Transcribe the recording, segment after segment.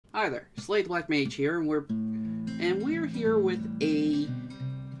Hi there, Slade Black Mage here, and we're here with a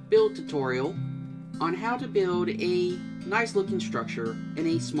build tutorial on how to build a nice looking structure in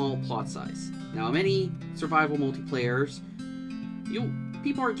a small plot size. Now, many survival multiplayers,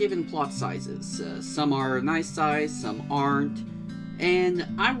 people are given plot sizes. Some are a nice size, some aren't, and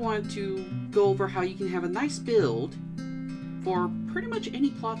I want to go over how you can have a nice build for pretty much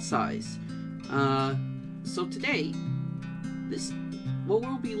any plot size. So today, what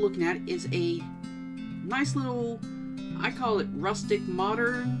we'll be looking at is a nice little, I call it rustic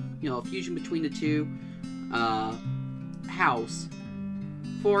modern, a fusion between the two, house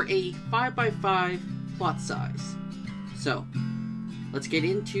for a 5x5 plot size. So, let's get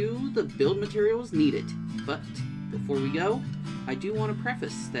into the build materials needed. But before we go, I do want to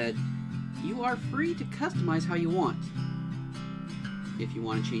preface that you are free to customize how you want. If you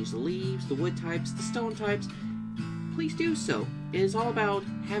want to change the leaves, the wood types, the stone types, please do so. It is all about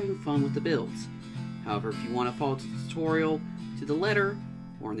having fun with the builds. However, if you want to follow the tutorial to the letter,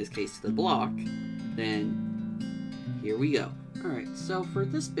 or in this case to the block, then here we go. Alright, so for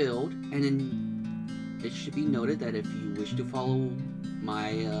this build, and then it should be noted that if you wish to follow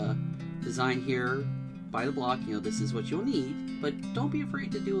my design here by the block, this is what you'll need, but don't be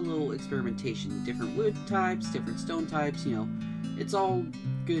afraid to do a little experimentation. Different wood types, different stone types, it's all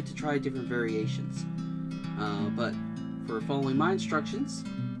good to try different variations. But for following my instructions,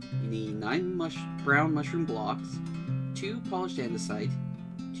 you need 9 brown mushroom blocks, 2 polished andesite,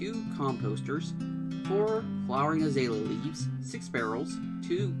 2 composters, 4 flowering azalea leaves, 6 barrels,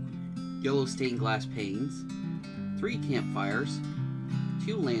 2 yellow stained glass panes, 3 campfires,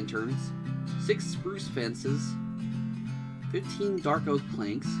 2 lanterns, 6 spruce fences, 15 dark oak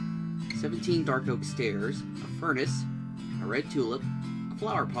planks, 17 dark oak stairs, a furnace, a red tulip, a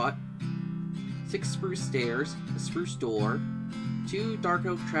flower pot, 6 spruce stairs, a spruce door, 2 dark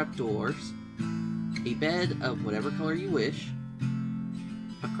oak trapdoors, a bed of whatever color you wish,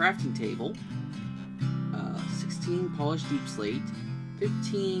 a crafting table, 16 polished deep slate,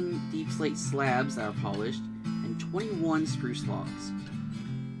 15 deep slate slabs that are polished, and 21 spruce logs.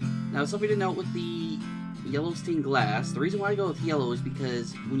 Now, something to note with the yellow stained glass, the reason why I go with yellow is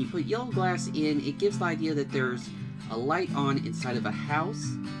because when you put yellow glass in, it gives the idea that there's a light on inside of a house.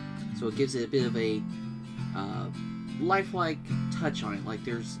 So it gives it a bit of a lifelike touch on it, like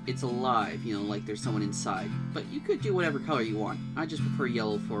it's alive, like there's someone inside. But you could do whatever color you want. I just prefer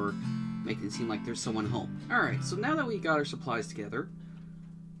yellow for making it seem like there's someone home. Alright, so now that we got our supplies together,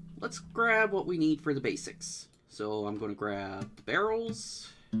 let's grab what we need for the basics. So I'm going to grab the barrels,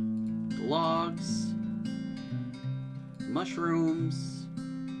 the logs, the mushrooms,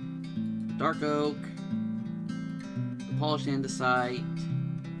 the dark oak, the polished andesite,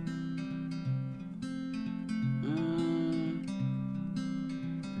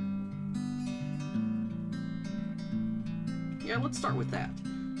 let's start with that.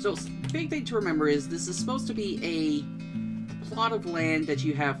 So, big thing to remember is this is supposed to be a plot of land that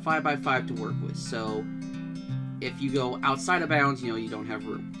you have 5x5 to work with. So, if you go outside of bounds, you don't have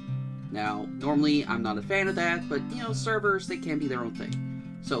room. Now, normally, I'm not a fan of that, but, servers, they can be their own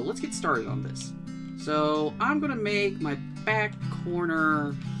thing. So, let's get started on this. So, I'm going to make my back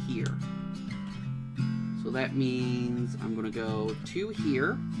corner here. So, that means I'm going to go 2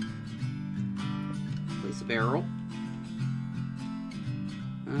 here. Place a barrel.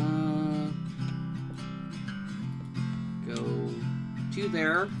 Go 2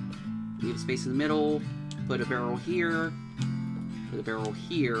 there, leave a space in the middle, put a barrel here, put a barrel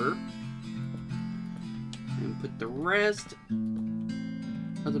here, and put the rest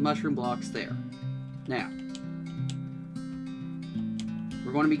of the mushroom blocks there. Now,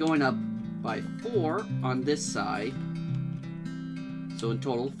 we're going to be going up by 4 on this side, so in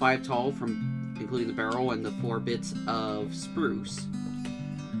total 5 tall from including the barrel and the 4 bits of spruce.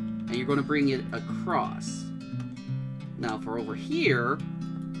 And you're going to bring it across. Now for over here,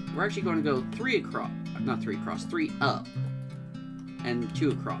 we're actually going to go 3 across, not 3 across, 3 up, and 2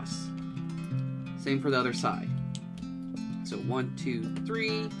 across. Same for the other side. So 1, 2,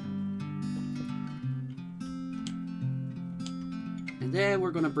 3. And then we're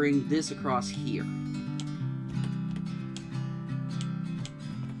going to bring this across here.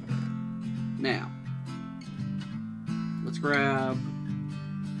 Now, let's grab...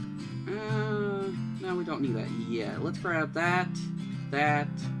 no, we don't need that yet. Let's grab that, that,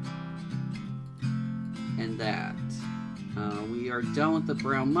 and that. We are done with the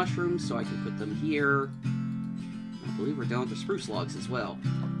brown mushrooms, so I can put them here. I believe we're done with the spruce logs as well.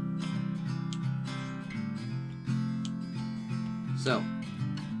 So,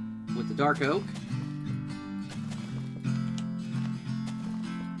 with the dark oak,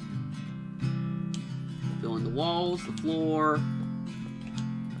 walls, the floor.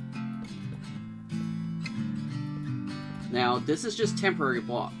 Now, this is just temporary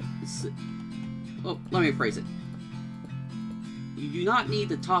block. Oh, let me rephrase it. You do not need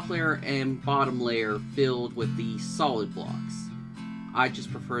the top layer and bottom layer filled with the solid blocks. I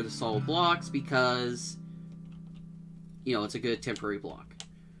just prefer the solid blocks because, you know, it's a good temporary block.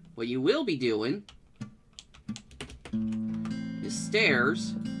 What you will be doing is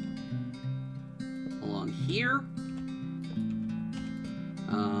stairs along here,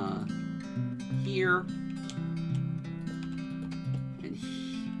 here, and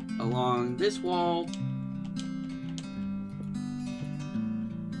along this wall,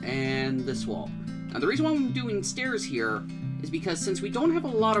 and this wall. Now the reason why I'm doing stairs here is because since we don't have a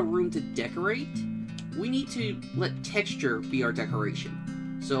lot of room to decorate, we need to let texture be our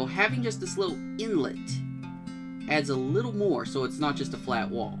decoration. So having just this little inlet adds a little more, so it's not just a flat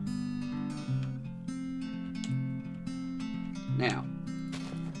wall. Now,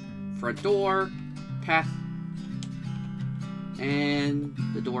 front door, path, and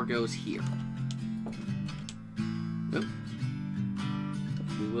the door goes here. Oop.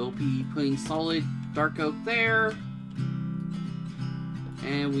 We will be putting solid dark oak there,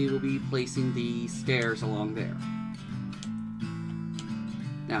 and we will be placing the stairs along there.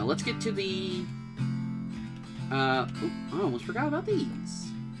 Now, let's get to the... I almost forgot about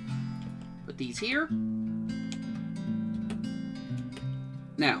these. Put these here.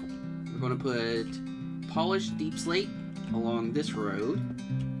 Now, we're going to put polished deep slate along this row,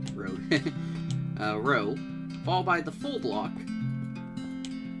 followed by the full block.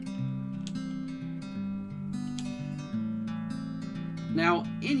 Now,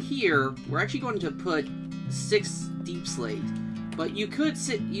 in here, we're actually going to put 6 deep slate, but you could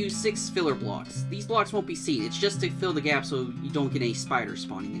use 6 filler blocks. These blocks won't be seen. It's just to fill the gap so you don't get any spiders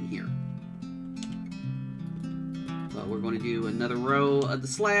spawning in here. But we're going to do another row of the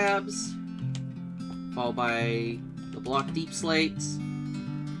slabs, followed by the block deep slates,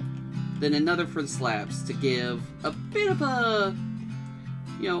 then another for the slabs to give a bit of a,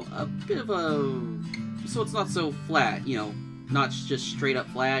 so it's not so flat, not just straight up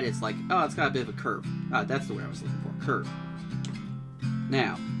flat. It's like, oh, it's got a bit of a curve. That's the word I was looking for, curve.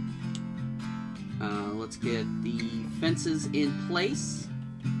 Now, let's get the fences in place.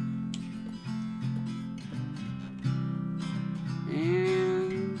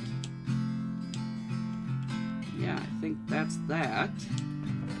 And yeah, I think that's that.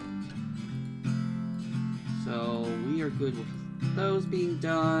 So we are good with those being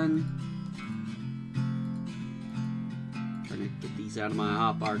done. Trying to get these out of my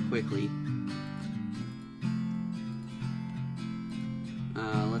hotbar quickly.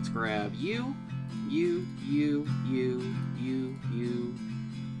 Let's grab you,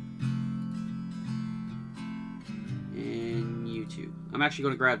 and you two. I'm actually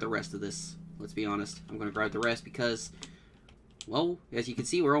going to grab the rest of this. Let's be honest. I'm going to grab the rest because, well, as you can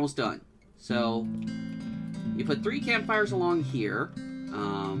see, we're almost done. So, you put 3 campfires along here.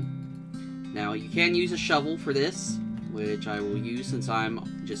 Now, you can use a shovel for this, which I will use since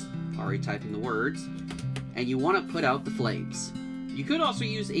I'm just already typing the words. And you want to put out the flames. You could also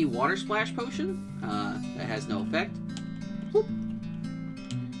use a water splash potion. That has no effect. Whoop.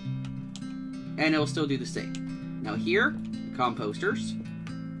 And it will still do the same. Now here, the composters.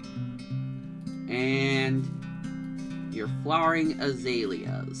 And your flowering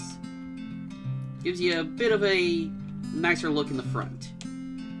azaleas. Gives you a bit of a nicer look in the front.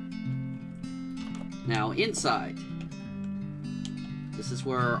 Now inside, this is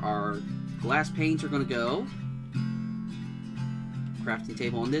where our glass panes are going to go. Crafting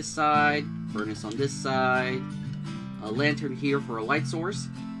table on this side, furnace on this side, a lantern here for a light source.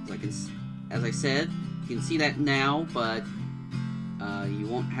 As I said, you can see that now, but you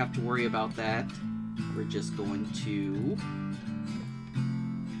won't have to worry about that. We're just going to...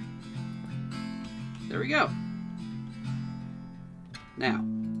 There we go. Now,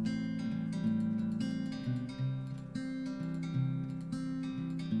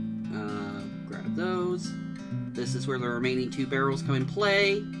 grab those. This is where the remaining 2 barrels come in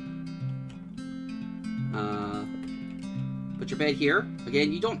play. Put your bed here.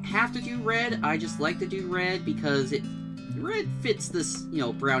 Again, you don't have to do red. I just like to do red because red fits this,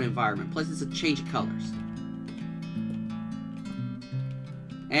 brown environment. Plus, it's a change of colors.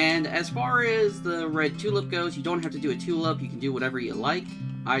 And as far as the red tulip goes, you don't have to do a tulip. You can do whatever you like.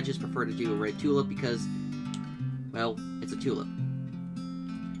 I just prefer to do a red tulip because, well, it's a tulip.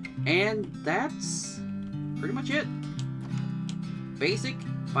 And that's pretty much it. Basic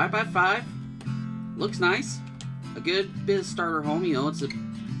 5x5. Looks nice. A good bit of starter home. It's a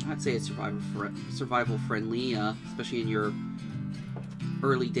I'd say it's survival friendly, especially in your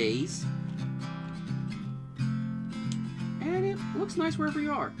early days. And it looks nice wherever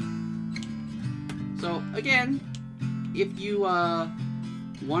you are. So again, if you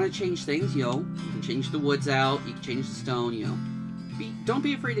want to change things, you know, you can change the woods out, you can change the stone, you know. Don't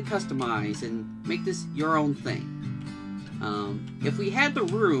be afraid to customize and make this your own thing. If we had the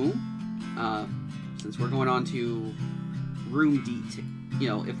room, since we're going on to room detail, you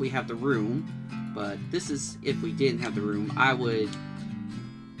know, if we have the room, but this is if we didn't have the room, I would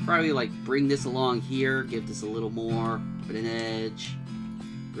probably like bring this along here, give this a little more, put an edge,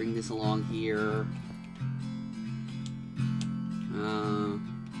 bring this along here.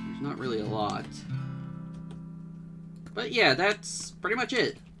 There's not really a lot. But yeah, that's pretty much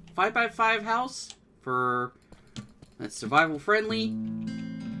it. 5x5 house that's survival friendly,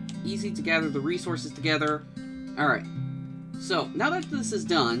 easy to gather the resources together. Alright, so now that this is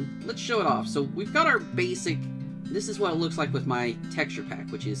done, let's show it off. So we've got our basic, this is what it looks like with my texture pack,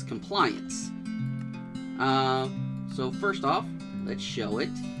 which is compliance. So first off, let's show it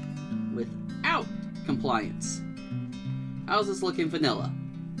without compliance. How's this looking vanilla?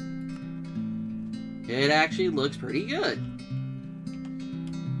 It actually looks pretty good.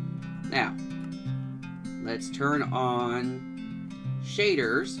 Now, let's turn on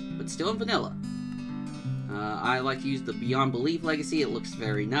shaders, but still in vanilla. I like to use the Beyond Belief Legacy. It looks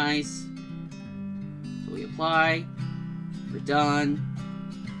very nice. So we apply. We're done.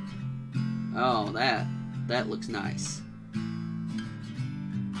 Oh, that looks nice.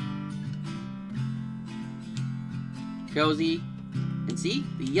 Cozy. And see,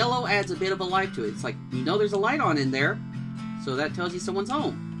 the yellow adds a bit of a life to it. It's like, you know there's a light on in there, so that tells you someone's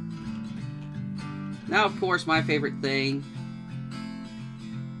home. Now, of course, my favorite thing.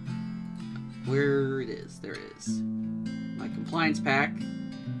 Where it is, there it is. My compliance pack.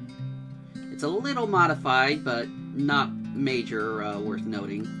 It's a little modified, but not major, worth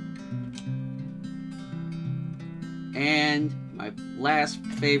noting. And my last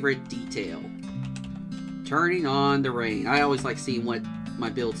favorite detail. Turning on the rain. I always like seeing what my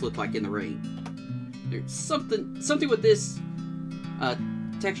builds look like in the rain. There's something with this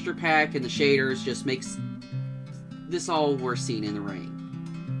texture pack and the shaders just makes this all worth seeing in the rain.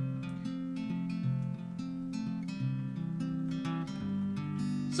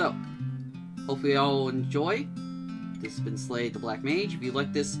 So, hopefully you all enjoy. This has been Slade the Black Mage. If you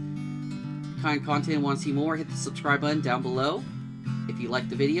like this kind of content and want to see more, hit the subscribe button down below. If you liked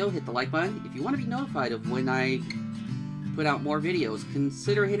the video, hit the like button. If you want to be notified of when I put out more videos,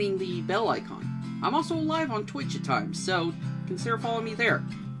 consider hitting the bell icon. I'm also live on Twitch at times, so consider following me there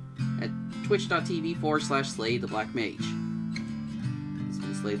at twitch.tv/Slade the Black Mage. This has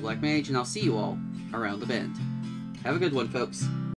been Slade the Black Mage, and I'll see you all around the bend. Have a good one, folks.